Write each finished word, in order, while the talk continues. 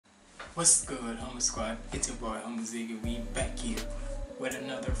What's good, Humble Squad? It's your boy Humble Ziggy. We back here with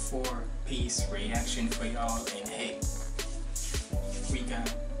another 4-piece reaction for y'all. And hey, we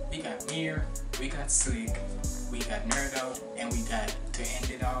got Mir, we got Slick, we got NerdOut, and we got, to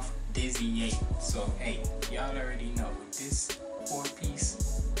end it off, DizzyEight. So hey, y'all already know with this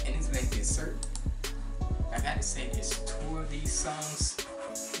 4-piece, and it's like this, sir. I gotta say there's 2 of these songs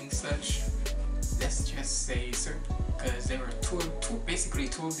and such. Let's just say, sir, because there were basically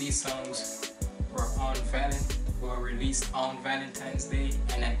two of these songs were released on Valentine's Day,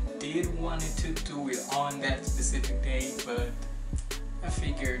 and I did wanted to do it on that specific day, but I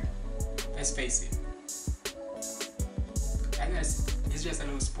figured, let's face it, I guess it's just a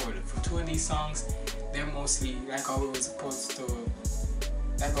little spoiler. For 2 of these songs, they're mostly like how it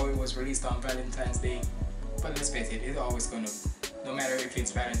was released on Valentine's Day. But let's face it, it's always gonna, no matter if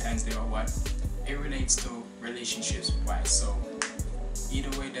it's Valentine's Day or what, it relates to relationships wise. So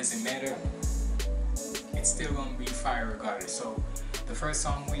either way, it doesn't matter. It's still gonna be fire regardless. So the first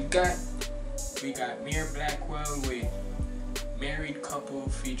song we got Mir Blackwell with Married Couple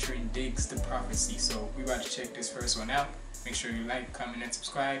featuring Diggz The Prophecy. So we about to check this first one out. Make sure you like, comment, and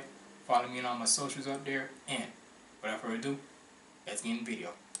subscribe. Follow me on all my socials up there. And without further ado, let's get in the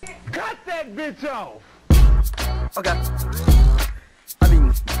video. Cut that bitch off! Okay. I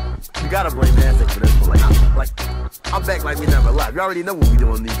mean, you gotta blame Asik for this, but I'm back like we never left. You already know what we do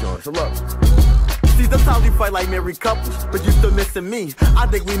on these joints, so look. See, sometimes we fight like married couples, but you still missing me. I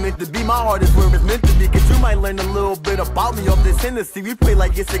think we meant to be. My heart is where it's meant to be, cause you might learn a little bit about me off this Hennessy. We play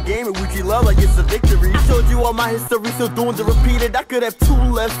like it's a game and we treat love like it's a victory. I showed you all my history, still doing to repeat it. I could have 2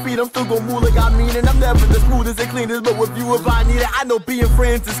 left feet, I'm still gonna move like I mean it. I'm never the smoothest and cleanest, but with you if I need it. I know being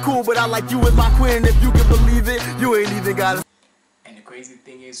friends is cool, but I like you as my queen. If you can believe it, you ain't even gotta. And the crazy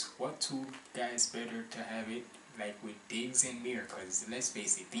thing is, what 2 guys better to have it like with Diggz and Mir? Cause let's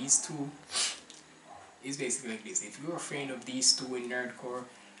face it, these 2, it's basically like this. If you're a fan of these 2 in Nerdcore,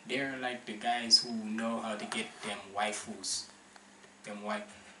 they're like the guys who know how to get them waifus.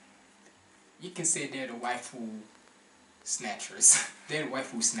 You can say they're the waifu snatchers. They're the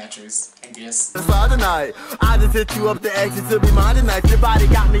waifu snatchers, I guess. Tonight, I just hit you up to ask you to be mine tonight. Your body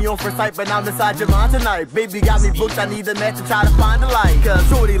got me on first sight, but I'm inside your mind tonight. Baby got me booked, I need a match to try to find a light. Cause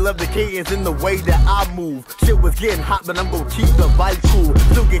shorty love the cadence in the way that I move. Shit was getting hot, but I'm gonna keep the vibe cool.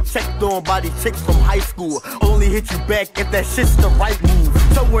 Still get checked on by these chicks from high school. Only hit you back if that shit's the right move.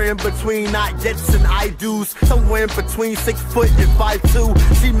 Somewhere in between not yets and I do's. Somewhere in between 6 foot and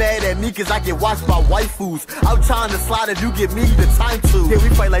 5'2". She mad at me cause I get watched by waifus. I'm trying to slide if you give me the time to. Yeah, we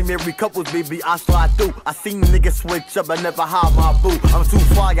fight like married couples, baby, I slide through. I seen niggas switch up, I never hide my boo. I'm too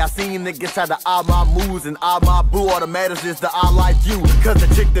fly, I seen niggas try to eye my moves and eye my boo. All that matters is that I like you. Cause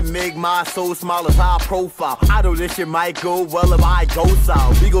the chick that make my soul smile is high profile. I know this shit might go well if I go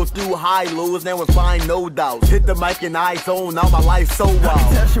south. We go through high lows, now we're fine, no doubt. Hit the mic and I zone, now my life so wild. I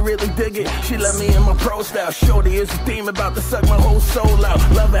can tell she really dig it, she let me in my pro style. Shorty is a theme about to suck my whole soul out.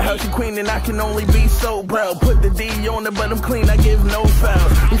 Love it how she queen and I can only be so proud. Put the D on her, but I'm clean, I give no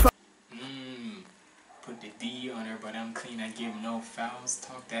fouls. Put the D on her, but I'm clean, I give no fouls.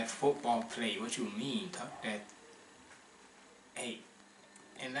 Talk that football play, what you mean? Talk that. Hey,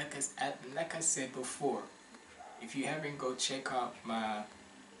 and like I said before, if you haven't, go check out my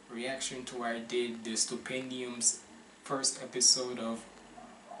reaction to where I did the Stupendium's first episode of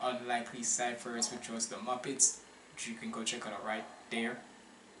Unlikely Ciphers, which was the Muppets, which you can go check out right there.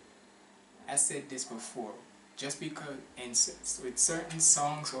 I said this before, just because with certain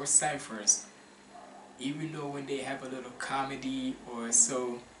songs or ciphers, even though when they have a little comedy or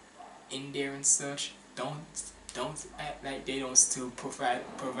so in there and such, don't act like they don't still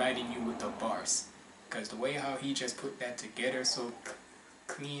providing you with the bars. Because the way how he just put that together so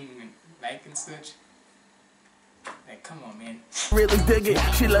clean and like and such, like, come on, man. Really dig it,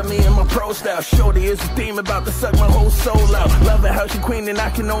 she let me in my pro style. Shorty is a theme about to suck my whole soul out. Love it how she queen and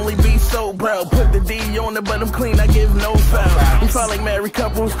I can only be so proud. Put the D on her, but I'm clean, I give no fouls. We fight like married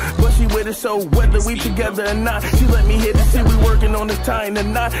couples, but she with it, so whether we together or not, she let me hit it, see we working on this tying the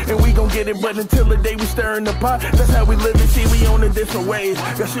knot, and we gon' get it, but until the day we stirring the pot, that's how we live it, see we on it different ways.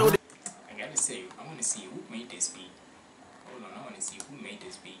 Got shorty. I gotta say, I wanna see who made this beat. Hold on, I wanna see who made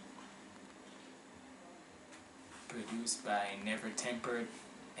this beat. Produced by Never Tempered,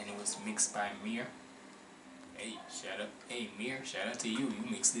 and it was mixed by Mir. Hey, Mir, shout out to you. You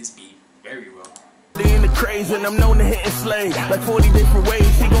mixed this beat very well. In the craze and I'm known to hit and slay like 40 different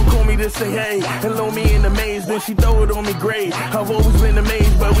ways. She gon' call me to say hey and load me in the maze, then she throw it on me great. I've always been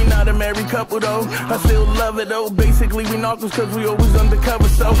amazed, but we not a married couple though. I still love it though. Basically we knockers cause we always undercover,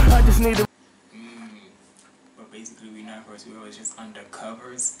 so I just need to But basically we not first, we always just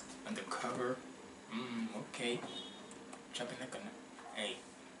undercovers. lover. Okay. Chopping like a... Hey.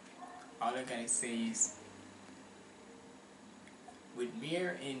 All I gotta say is, with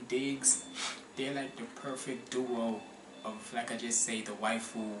Mir and Diggz, they're like the perfect duo of, like I just say, the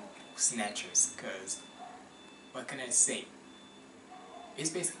waifu snatchers. Cause, what can I say? It's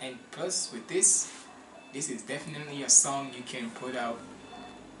basically, and plus with this is definitely a song you can put out.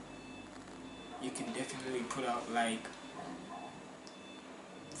 You can definitely put out like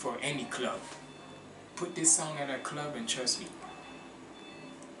for any club. Put this song at a club and trust me.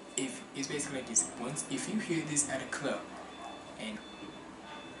 If it's basically like this, if you hear this at a club, and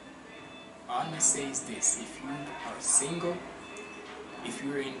all I'm gonna say is this: if you are single, if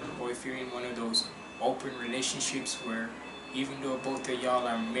you're in one of those open relationships where even though both of y'all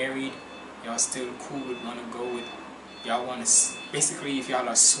are married, y'all still cool with y'all wanna basically, if y'all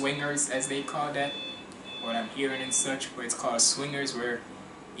are swingers as they call that, what I'm hearing and such, where it's called swingers, where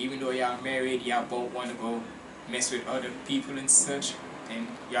even though y'all married, y'all both wanna go mess with other people and such, and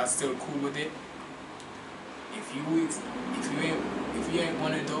y'all still cool with it. If you ain't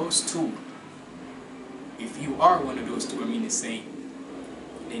one of those two, if you are one of those two, I mean to say,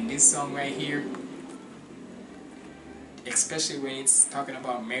 then this song right here, especially when it's talking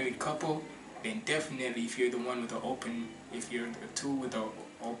about married couple, then definitely if you're the one with the open, if you're the two with the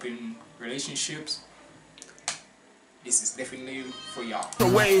open relationships, this is definitely for y'all.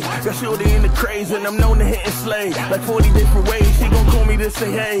 Ways, got shorty in the craze and I'm known to hit and slay like 40 different ways. She gon' call me to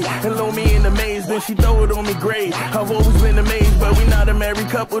say hey and load me in the maze, then she throw it on me great. I've always been amazed, but we not a married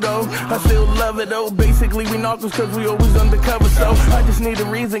couple though. I still love it though. Basically we knockers cause we always undercover, so I just need a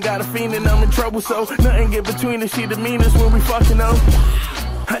reason. Got a fiend and I'm in trouble, so nothing get between us. She the meanest when we fucking though.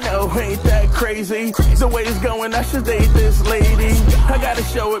 I know, ain't that crazy? The way it's going, I should date this lady. I gotta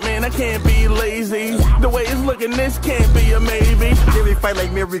show it, man, I can't be lazy. The way it's looking, this can't be a maybe. Then we fight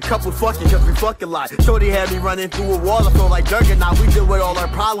like married couples fucking cause we fuck a lot. Shorty had me running through a wall, I feel like Juggernaut. We deal with all our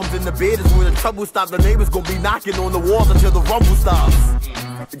problems in the bed is where the trouble stops. The neighbors gon' be knocking on the walls until the rumble stops.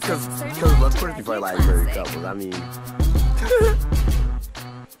 Cause of course we fight like married couples, I mean.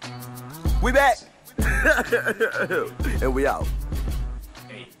 We back! And we out.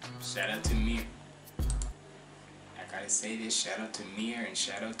 Shout out to Mir. I gotta say this, shout out to Mir and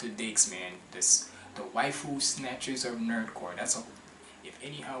shout out to Diggz, man. The waifu snatchers of Nerdcore. That's all. If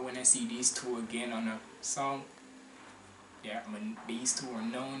anyhow, when I see these two again on a song, yeah, these two are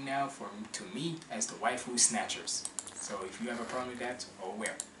known now to me as the waifu snatchers. So if you have a problem with that, oh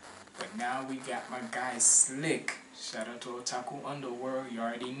well. But now we got my guy Slick. Shout out to Otaku Underworld, you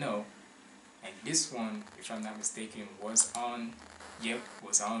already know. And this one, if I'm not mistaken, was on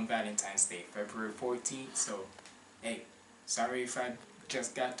Valentine's Day, February 14th. So, hey, sorry if I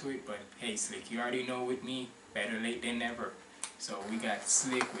just got to it, but hey, Slick, you already know with me, better late than never. So we got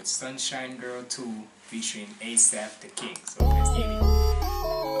Slick with Sunshine Girl 2 featuring AsaphDaKing. So let's get it.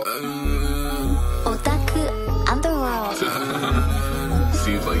 Otaku Underworld.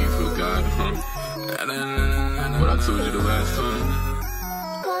 Seems like you forgot, huh? What I told you the last time.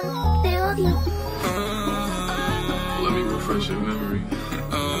 Let me refresh your memory.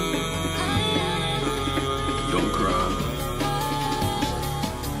 Don't cry.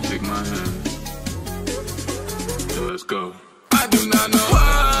 Take my hand and let's go. I do not know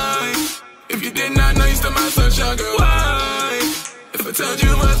why. If you did not know, you still my sunshine girl. Why? If I told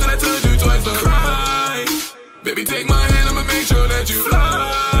you once and I told you twice, don't cry. Baby, take my hand, I'ma make sure that you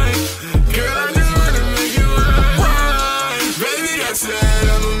fly. Girl, I just wanna make you mine. Why? Baby, I said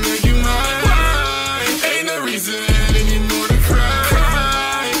I'ma make you mine. Why? Ain't no reason anymore to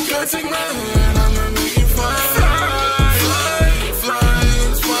cry. Girl, take my hand, I'ma make you fly.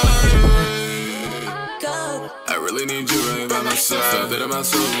 I really need you right by my side. Felt that in my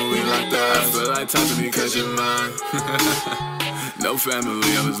soul when we like that. I feel like time to me cause you're mine. No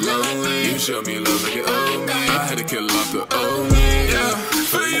family, I was lonely. You showed me love like it owed me. I had to kill off the old me. Yeah,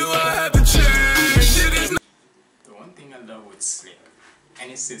 for you I had to change. Shit is not. The one thing I love with Slick,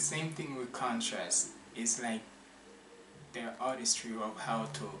 and it's the same thing with Contrast, it's like their artistry of how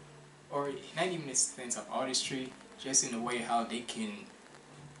to, or not even in the sense of artistry, just in the way how they can,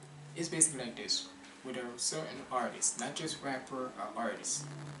 it's basically like this. With a certain artist, not just rapper or artist,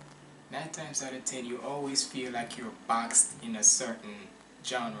 9 times out of 10 you always feel like you're boxed in a certain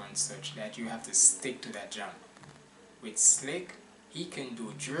genre and such, that you have to stick to that genre. With Slick, he can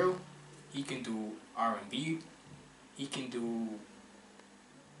do drill, he can do R&B, he can do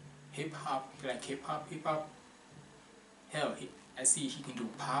hip-hop, like hip-hop. Hell, I see he can do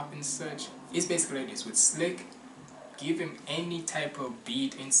pop and such. It's basically like this. With Slick, give him any type of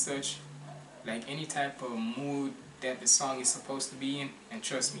beat and such, like any type of mood that the song is supposed to be in, and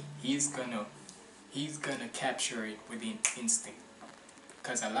trust me, he's gonna capture it within instinct.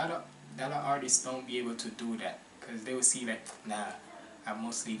 Cause a lot of artists don't be able to do that, cause they will see like, nah, I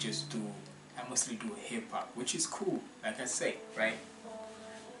mostly do hip hop, which is cool, like I say, right?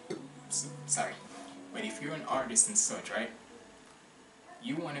 Sorry, but if you're an artist and such, right?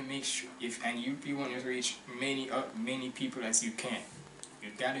 You want to make sure you want to reach many people as you can. You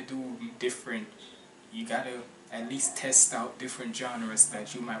gotta do different. You gotta at least test out different genres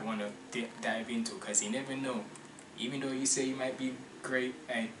that you might want to dive into, cause you never know. Even though you say you might be great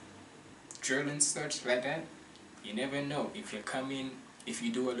at drill and such like that, you never know if you come in. If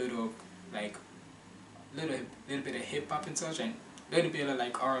you do a little like little bit of hip hop and such, and a little bit of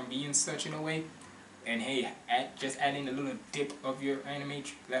like R&B and such in a way. And hey, just adding a little dip of your anime,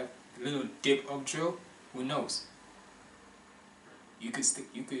 like little dip of drill. Who knows? You could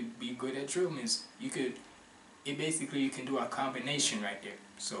be good at drill means you can do a combination right there.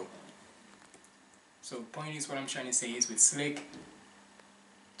 So point is, what I'm trying to say is with Slick,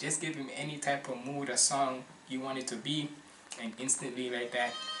 just give him any type of mood or song you want it to be, and instantly like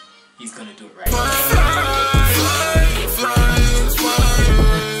that, he's gonna do it right.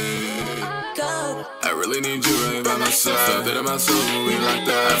 I really need you right by my side. Felt that in my soul when we locked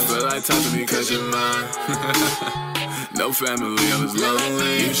up. I feel like time to me cause you're mine. No family, I was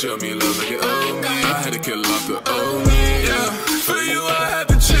lonely. You showed me love like you owe me. I had to kill off the old me. Yeah, for you I had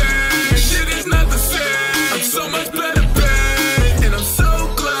to change. Shit is not the same. I'm so much better, babe. And I'm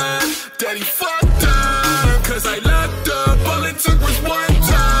so glad that he fucked up, cause I locked up. All it took was one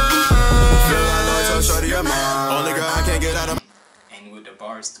time. Feel like I'm so shorty of mine. Only girl I can't get out of. And with the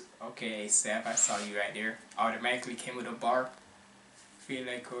bars too. Okay, Asaph, I saw you right there. Automatically came with a bar. Feel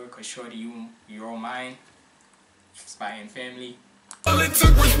like cause shorty, you're all mine. Spy and family. All it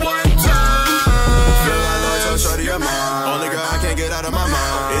took was one time. Feel like I'm so shorty of mine. Only girl I can't get out of my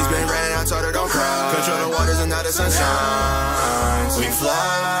mind. It's been raining, I told her don't cry. Control the waters and now the sun shines. We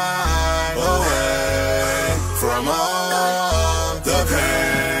fly away from all the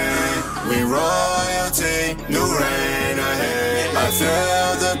pain. We royalty, new rain ahead. I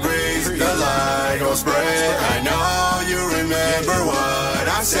feel the breeze, the light gon' spread. I know you remember what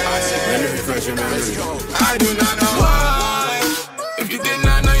I said. I do not know why. If you did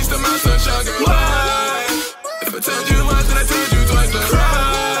not know, you still my sunshine, girl. Why? If I told you once, then I told you twice, but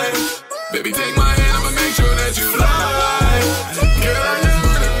cry. Baby, take my hand, I'ma make sure that you fly. Girl, I just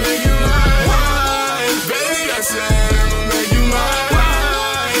wanna make you mine. Why? Baby, I said I'ma make you mine.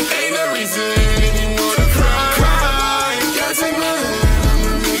 Why? Ain't no reason anymore to cry. Gotta take my hand, I'ma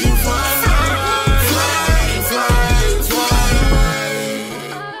make you fly.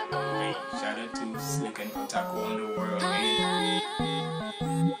 Shout out to Slick and Otaku Underworld, man.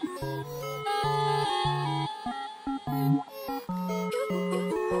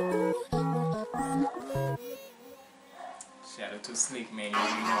 Shout out to Slick, man, you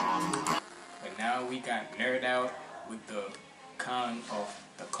already know. But now we got NerdOut with the Khan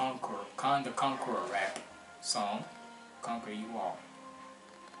the Conqueror rap song, Conquer You All.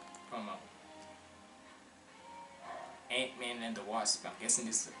 Come on. Ant-Man and the Wasp. I'm guessing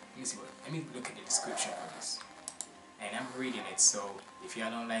this. Let me look at the description of this. And I'm reading it, so if y'all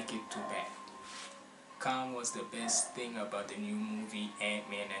don't like it, too bad. Khan was the best thing about the new movie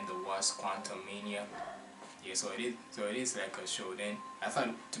Ant-Man and the Wasp: Quantumania. Yeah, so it is like a show. Then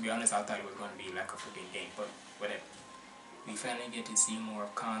to be honest, I thought it was gonna be like a freaking game, but whatever. We finally get to see more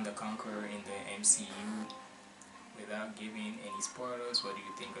of Khan the Conqueror in the MCU. Without giving any spoilers, what do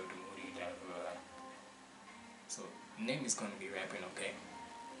you think of the movie? So name is gonna be rapping, okay?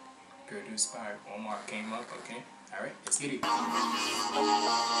 Produced by Omar came up, okay? Alright, let's get it.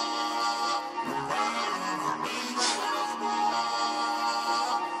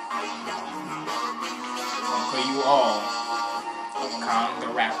 Conquer you all. Khan the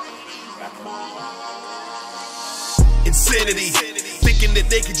rapper. Insanity, thinking that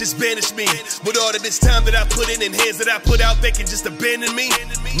they could just banish me. With all of this time that I put in and hands that I put out, they can just abandon me.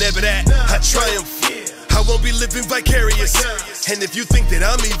 Never that, I triumph. I won't be living vicarious. And if you think that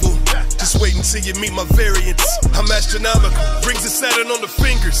I'm evil, just wait until you meet my variants. I'm astronomical, rings of Saturn on the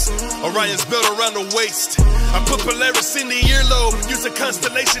fingers, Orion's belt around the waist. I put Polaris in the earlobe, use a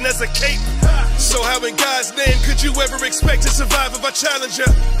constellation as a cape. So how in God's name could you ever expect to survive if I challenge you?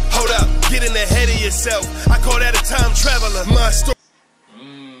 Hold up, getting ahead of yourself, I call that a time traveler. My story.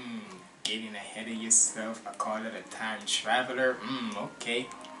 Getting ahead of yourself, I call it a time traveler. Okay.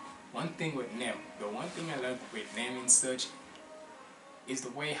 One thing with Nem, the one thing I like with Nem and such is the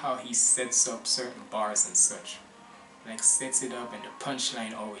way how he sets up certain bars and such. like sets it up and the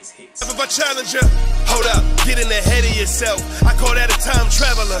punchline always hits. If I challenge you, hold up, getting ahead of yourself. I call that a time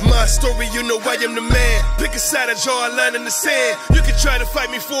traveler. My story, you know I am the man. Pick a side, I draw a line in the sand. You can try to fight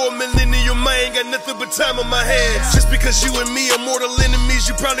me for a millennium, I ain't got nothing but time on my hands. Just because you and me are mortal enemies,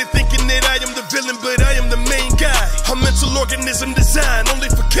 you probably thinking that I am the villain, but I am the main guy. A mental organism designed only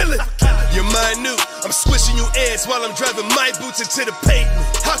for killing. You're minute, I'm swishing you ants while I'm driving my boots into the pavement.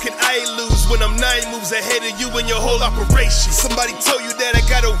 How can I lose when I'm 9 moves ahead of you and your whole operation? Somebody told you that I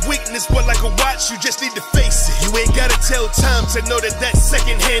got a weakness, but like a watch, you just need to face it. You ain't gotta tell time to know that that's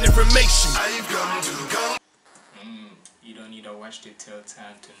secondhand information. You don't need to watch to tell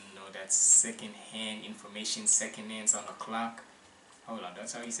time to know that secondhand information, second hands on the clock. Hold on,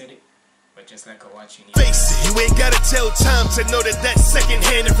 that's how you said it? But just like a watch, you need to face it. You ain't gotta tell time to know that that's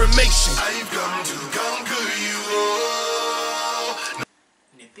secondhand information. I've come to conquer you all.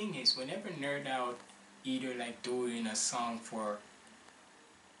 The thing is, whenever NerdOut either like doing a song for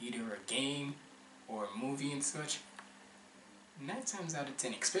either a game or a movie and such, 9 times out of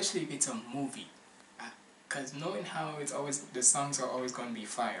 10, especially if it's a movie, cause knowing how it's always, the songs are always gonna be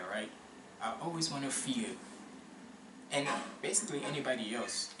fire, right? I always wanna feel, and basically anybody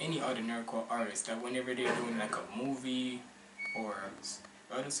else, any other Nerdcore artist, that whenever they're doing like a movie or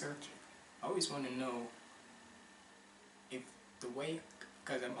other search, I always wanna know if the way,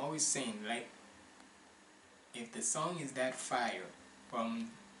 cause I'm always saying like, if the song is that fire,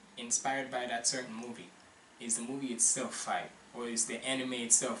 inspired by that certain movie, is the movie itself fire, or is the anime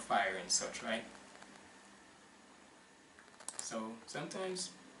itself fire and such, right? So sometimes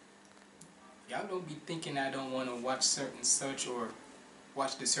y'all don't be thinking I don't want to watch certain such or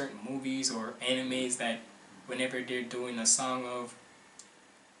watch the certain movies or animes that whenever they're doing a song of,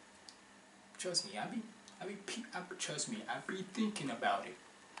 trust me, I be thinking about it.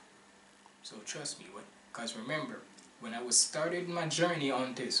 So trust me, because remember, when I was started my journey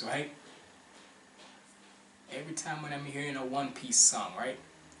on this, right? Every time when I'm hearing a One Piece song, right?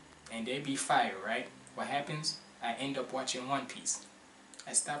 And they be fire, right? What happens? I end up watching One Piece.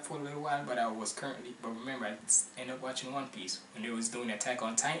 I stopped for a little while, but remember, I ended up watching One Piece. When they was doing Attack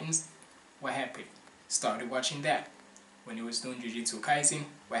on Titans, what happened? Started watching that. When they was doing Jujutsu Kaisen,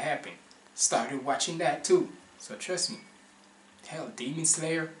 what happened? Started watching that too. So trust me. Hell, Demon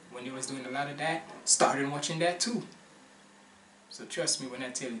Slayer, when they was doing a lot of that, started watching that too. So trust me when I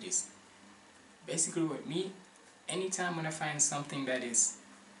tell you this. Basically with me, anytime when I find something that is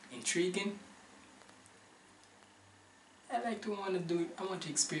intriguing, I like to want to do it. I want to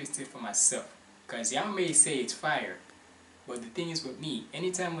experience it for myself. Because y'all may say it's fire, but the thing is with me,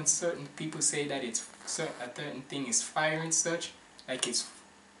 anytime when certain people say that a certain thing is fire and such, like it's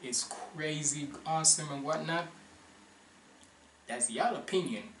crazy, awesome and whatnot, that's y'all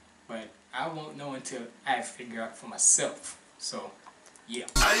opinion, but I won't know until I figure out for myself. So, yeah.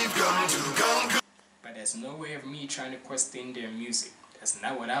 But there's no way of me trying to question their music. That's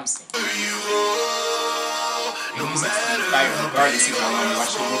not what I'm saying. The music's fire regardless if I want to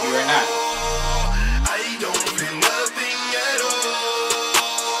watch the movie or not. I don't feel nothing at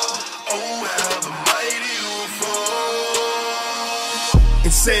all. Oh, how the mighty will fall.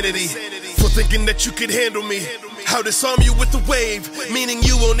 Insanity for thinking that you could handle me. How disarm you with the wave, meaning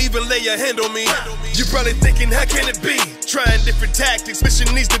you won't even lay your hand on me. You're probably thinking, how can it be? Trying different tactics, mission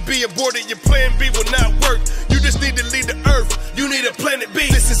needs to be aborted. Your plan B will not work. You just need to leave the earth. You need a planet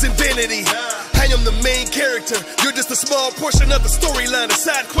B. This is infinity. I am the main character. You're just a small portion of the storyline, a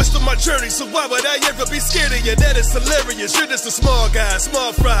side quest of my journey. So why would I ever be scared of you? That is hilarious. You're just a small guy,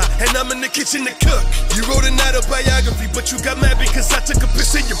 small fry, and I'm in the kitchen to cook. You wrote an autobiography, but you got mad because I took a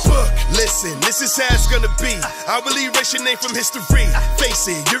piss in your book. Listen, this is how it's gonna be. I will erase your name from history. Face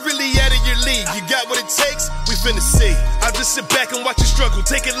it, you're really out of your league. You got what it takes? We finna see. I'll just sit back and watch you struggle.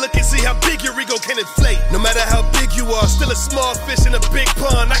 Take a look and see how big your ego can inflate. No matter how big you are, still a small fish in a big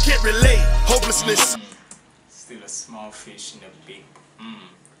pond. I can't relate. Hopelessness. Still a small fish in a big.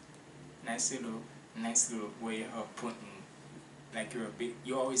 Nice little way of putting. Like you're a big.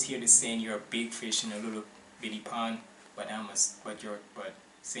 You always hear the saying you're a big fish in a little bitty pond, but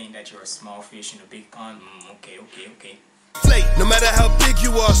saying that you're a small fish in a big pond. Okay. No matter how big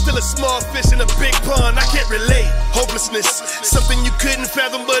you are, still a small fish in a big pond. I can't relate. Hopelessness, something you couldn't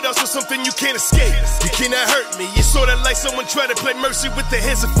fathom, but also something you can't escape. You cannot hurt me. It's sorta like someone trying to play mercy with the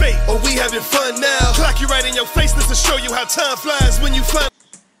hands of fate. Oh, we having fun now. Clock you right in your face, this to show you how time flies when you find.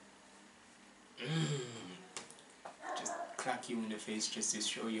 Just clock you in the face just to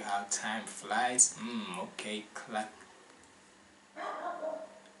show you how time flies. Okay, clock.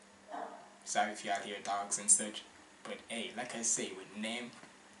 Sorry if y'all hear dogs and such. But hey, like I say, with name,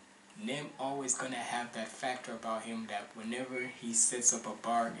 Nem always gonna have that factor about him that whenever he sets up a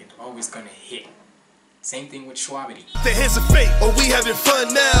bar, it's always gonna hit. Same thing with Schwabity. The hands of fate, or we having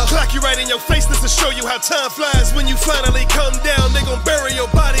fun now. Clock you right in your face, this to show you how time flies. When you finally come down, they gon' bury your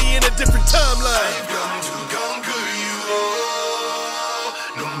body in a different timeline. I've come to conquer you all,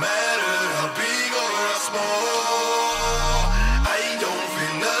 no matter how big or how small. I don't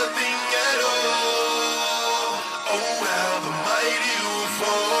fear nothing at all. Oh, how the mighty will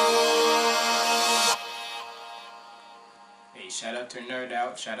fall. Hey, shout out to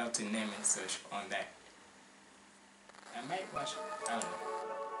NerdOut, shout out to Nem and such on that. I might watch, I don't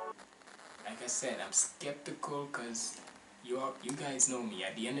know. Like I said, I'm skeptical because you guys know me.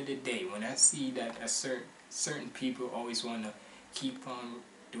 At the end of the day, when I see that a certain people always want to keep on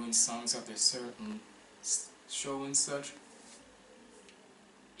doing songs of a certain show and such,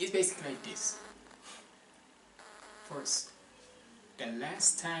 it's basically like this. First, the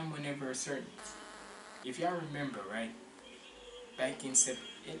last time whenever a certain, if y'all remember, right, back in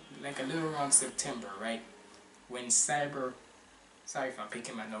like a little around September, right, when sorry if I'm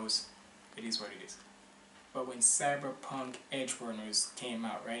picking my nose, it is what it is. But when Cyberpunk Edgerunners came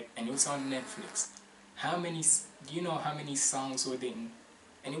out, right, and it was on Netflix, do you know how many songs were there?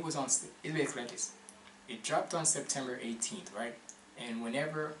 And it was on, it's basically like this. It dropped on September 18th, right? And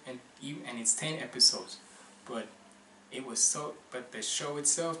whenever, and it's 10 episodes, but it was so, but the show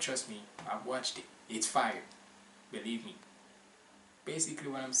itself, trust me, I've watched it. It's fire, believe me. Basically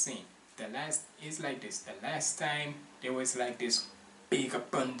what I'm saying, it's like this. The last time there was like this big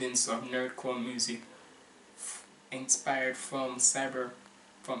abundance of nerdcore music inspired from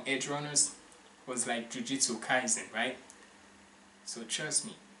Edgerunners was like Jujutsu Kaisen, right? So trust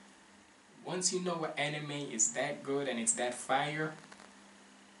me, once you know what anime is that good and it's that fire,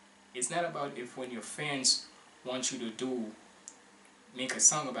 it's not about if when your fans want you to make a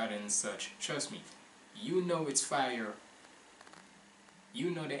song about it and such. Trust me, you know it's fire. You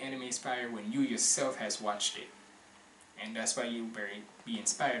know the anime is fire when you yourself has watched it. And that's why you be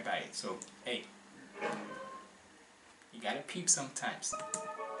inspired by it. So, hey, you gotta peep sometimes.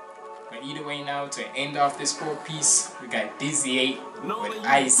 But either way now, to end off this 4-piece, we got DizzyEight with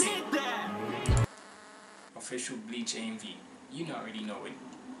Icing. Official Bleach AMV. You already know it.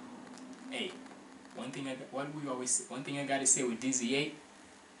 Hey, one thing I gotta say with DizzyEight,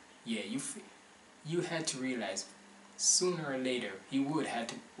 yeah, you had to realize sooner or later he would have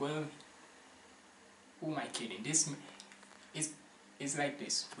to. Well, who am I kidding? This is like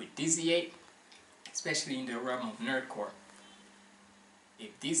this with DizzyEight, especially in the realm of nerdcore.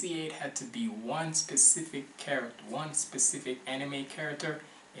 If DizzyEight had to be one specific character, one specific anime character,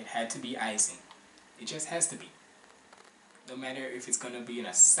 it had to be Aizen. It just has to be. No matter if it's gonna be in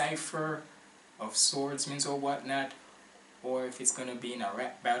a cipher of swordsmen or whatnot, or if it's gonna be in a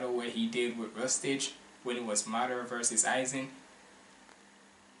rap battle where he did with Rustage when it was Madara versus Aizen.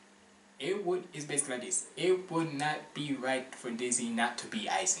 It's basically like this. It would not be right for Dizzy not to be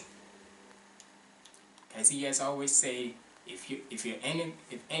Aizen. As he has always said, if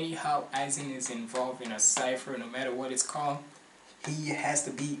anyhow Aizen is involved in a cipher, no matter what it's called, he has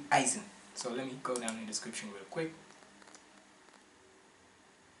to be Aizen. So let me go down in the description real quick.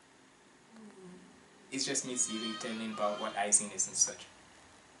 It's just me really telling about what Aizen is and such.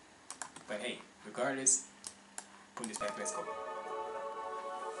 But hey, regardless, put this back, let's go.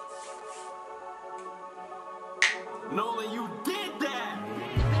 Nolan, you did that!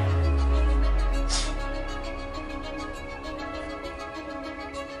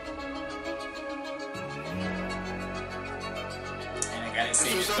 And I gotta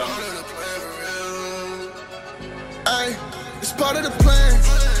say, it's part of the plan.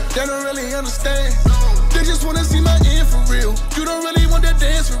 They don't really understand. They just wanna see my end for real. You don't really want that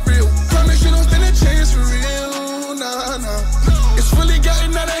dance for real. Promise you don't stand a chance for real. Nah. It's really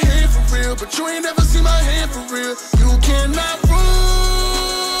gotten out of hand for real. But you ain't never seen my hand for real. You cannot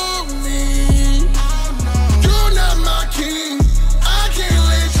rule me. You're not my king. I can't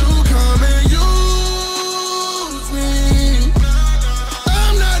let you come and use me.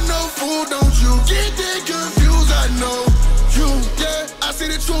 I'm not no fool, don't you get that confused. I know you, yeah. I see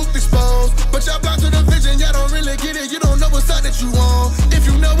the truth exposed. But y'all blind to the vision, y'all don't really get it. You don't know what side that you on. If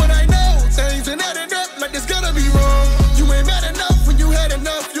you know what I know, things ain't adding up like it's gonna be wrong. You ain't mad enough when you had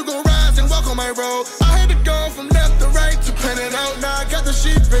enough. You gon' rise and walk on my road. I had to go from left to right to pen it out. Now I got the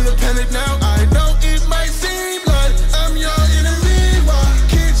sheep independent now. I know it might seem like I'm your enemy. Why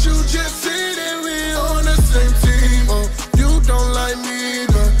can't you just see that we on the same team? Oh, you don't like me,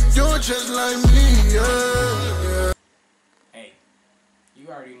 but you're just like me, yeah.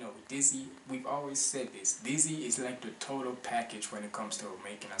 already know, Dizzy, we've always said this, Dizzy is like the total package when it comes to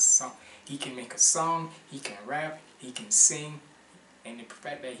making a song. He can make a song, he can rap, he can sing, and the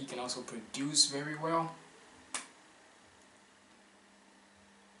fact that he can also produce very well.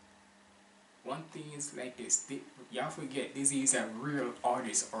 One thing is like this, y'all forget, Dizzy is a real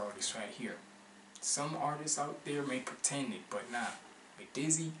artist right here. Some artists out there may pretend it, but nah. With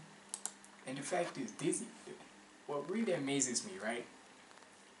Dizzy, and the fact is, Dizzy, what really amazes me, right,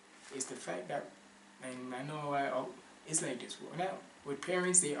 is the fact that, and I know it's like this, now, with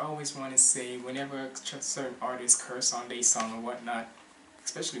parents, they always want to say, whenever certain artists curse on their song or whatnot,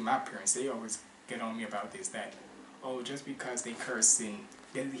 especially my parents, they always get on me about this, that, oh, just because they curse in,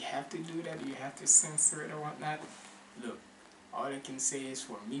 does he have to do that? Do you have to censor it or whatnot? Look, all I can say is,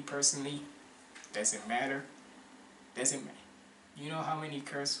 for me personally, doesn't matter. Doesn't matter. You know how many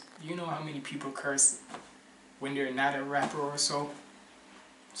people curse when they're not a rapper or so?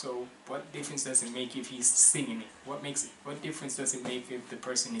 So what difference does it make if he's singing it? What difference does it make if the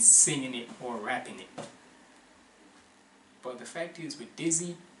person is singing it or rapping it? But the fact is, with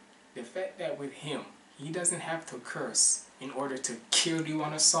Dizzy, the fact that with him, he doesn't have to curse in order to kill you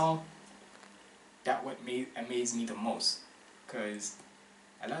on a song, that what amazed me the most. Cause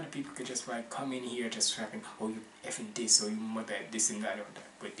a lot of people could just like come in here just rapping, oh, you effing this, or you mother this and that or that.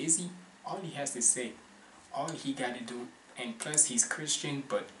 But Dizzy, all he has to say, all he got to do, and plus he's Christian,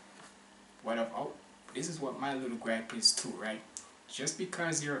 but this is what my little gripe is too, right? Just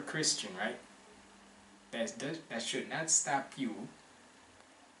because you're a Christian, right? That should not stop you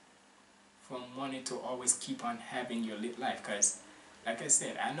from wanting to always keep on having your lit life. Cause, like I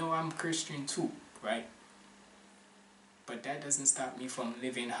said, I know I'm Christian too, right? But that doesn't stop me from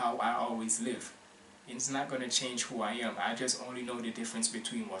living how I always live. It's not going to change who I am. I just only know the difference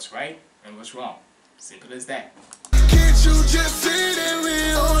between what's right and what's wrong. Simple as that. Can't you just see that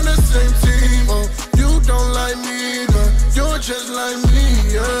we on the same team? Oh, you don't like me, but you're just like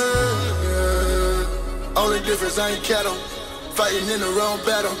me, yeah. Only difference, I ain't cattle. Fighting in the wrong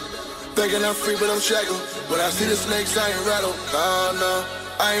battle. Thinking I'm free, but I'm shackled. When I see the snakes, I ain't rattled. Oh, no,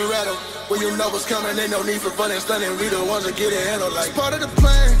 I ain't rattled. When you know what's coming, ain't no need for fun and stunning. We the ones that get it handled like. It's part of the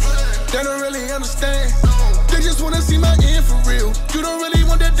plan, they don't really understand. They just wanna see my end for real. You don't really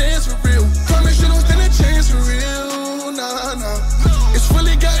want that dance for real. Promise you don't stand a chance for real. Nah, nah. It's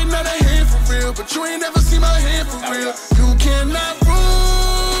really gotten out of hand for real. But you ain't never seen my hand for real. You cannot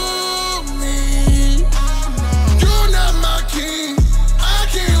rule me. You're not my king. I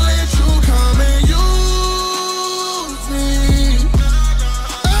can't let you come and use me.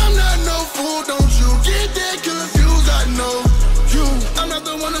 I'm not no fool, don't you get that confused. I know you. I'm not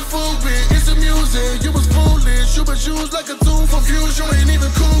the one to fool with. It's the music. You was foolish. You was used like a tool for views. You ain't even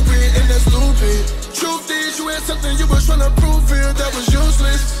cool with, and that's stupid. Truth is, you had something you was trying to prove here that was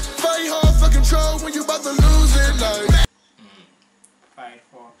useless. Fight hard for control when you about to lose it. Like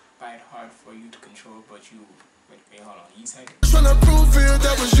fight hard for you to control, but you. Wait, hold on. You said trying to prove here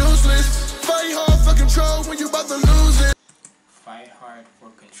that was useless. Fight hard for control when you about to lose it. Fight hard for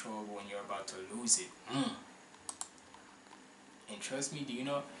control when you're about to lose it. And trust me, do you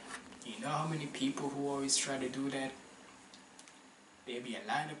know how many people who always try to do that? There'll be a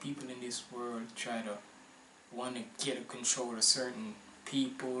lot of people in this world try to want to get a control of certain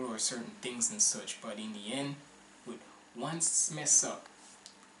people or certain things and such, but in the end, with one mess up,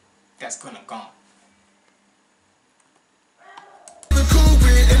 that's gonna gone.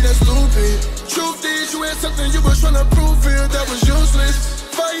 And that's stupid. Truth is, you had something you was trying to prove here that was useless.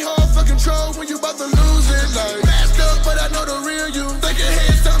 Fight hard for control when you about to lose it. Like masked up, but I know the real you. Think you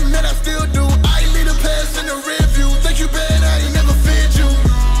had something that I still do. I leave the past in the rear view. Think you bad, I ain't never fed you.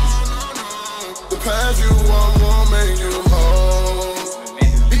 The path you want won't make you whole.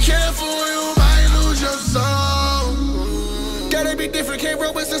 Be careful, you might lose your soul. Gotta be different, can't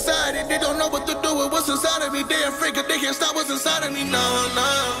roll with society. They don't know what to do with what's inside of me. They afraid that they can't stop what's inside of me. No,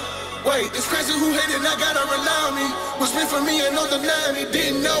 no. Wait, it's crazy who hated, I gotta rely on me. What's meant for me and don't deny me.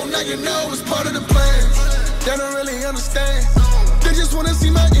 Didn't know, now you know it's part of the plan. They don't really understand. They just wanna see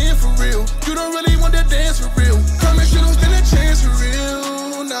my end for real. You don't really want that dance for real. Promise you don't stand a chance for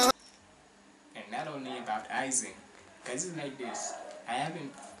real. Nah. And not only about Isaac, cause it's like this.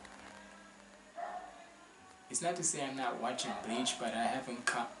 It's not to say I'm not watching Bleach, but I haven't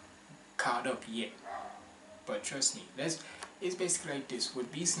caught up yet. But trust me, it's basically like this.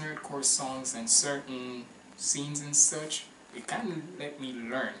 With these Nerdcore songs and certain scenes and such, it kind of let me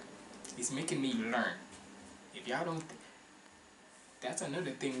learn. It's making me learn. If y'all don't, that's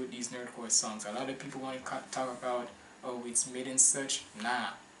another thing with these Nerdcore songs. A lot of people want to talk about, oh, it's mid and such. Nah,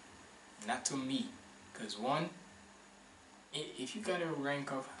 not to me. Cause one, if you got a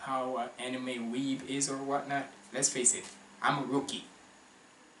rank of how anime weeb is or whatnot, let's face it, I'm a rookie.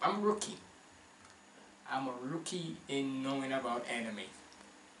 I'm a rookie in knowing about anime.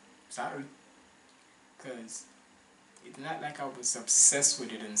 Sorry. Because it's not like I was obsessed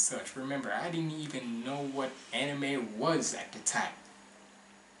with it and such. Remember, I didn't even know what anime was at the time.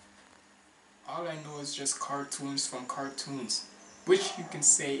 All I know is just cartoons from cartoons, which you can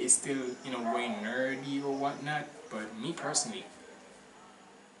say is still in a way nerdy or whatnot, but me personally,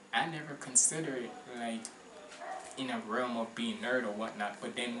 I never considered it like in a realm of being nerd or whatnot.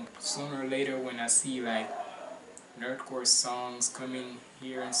 But then sooner or later when I see like Nerdcore songs coming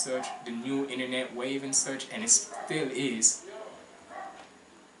here and such, the new internet wave and such, and it still is,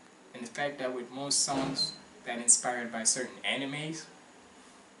 and the fact that with most songs that inspired by certain animes,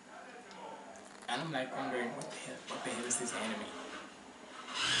 and I'm like wondering what the hell is this anime?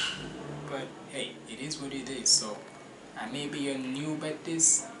 But hey, it is what it is. So I may be a noob at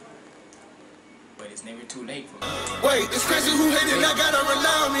this, but it's never too late for me. Wait, it's crazy who hated, I gotta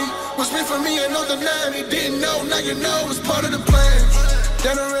rely on me. What's meant for me and no denying me. Didn't know, now you know, it's part of the plan.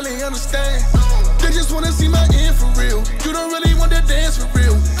 They don't really understand. They just wanna see my end for real. You don't really want to dance for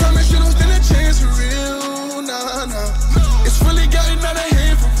real. Promise you don't stand a chance for real. Nah, nah. It's really gotten out of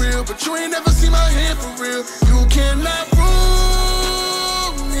hand for real. But you ain't never seen my hand for real. You cannot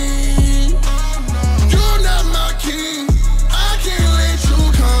rule me. You're not my king. I can't let you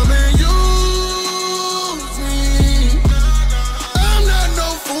come and use me. I'm not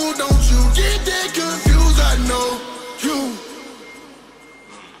no fool, don't you get that confused. I know you.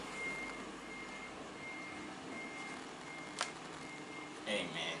 Hey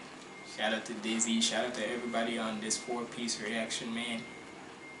man, shout out to Dizzy, shout out to everybody on this 4-piece reaction, man.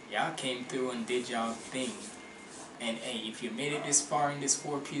 Y'all came through and did y'all thing. And hey, if you made it this far in this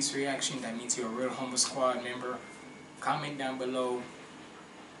 4-piece reaction, that means you're a real Humble Squad member. Comment down below.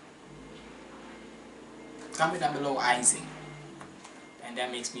 Comment down below Eisen. And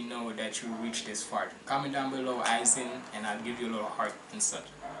that makes me know that you reached this far. Comment down below Eisen and I'll give you a little heart and such.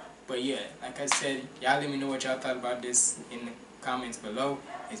 But yeah, like I said, y'all let me know what y'all thought about this in the comments below.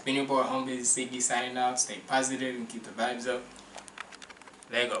 It's been your boy Humble Ziggy signing out. Stay positive and keep the vibes up.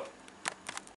 Lego.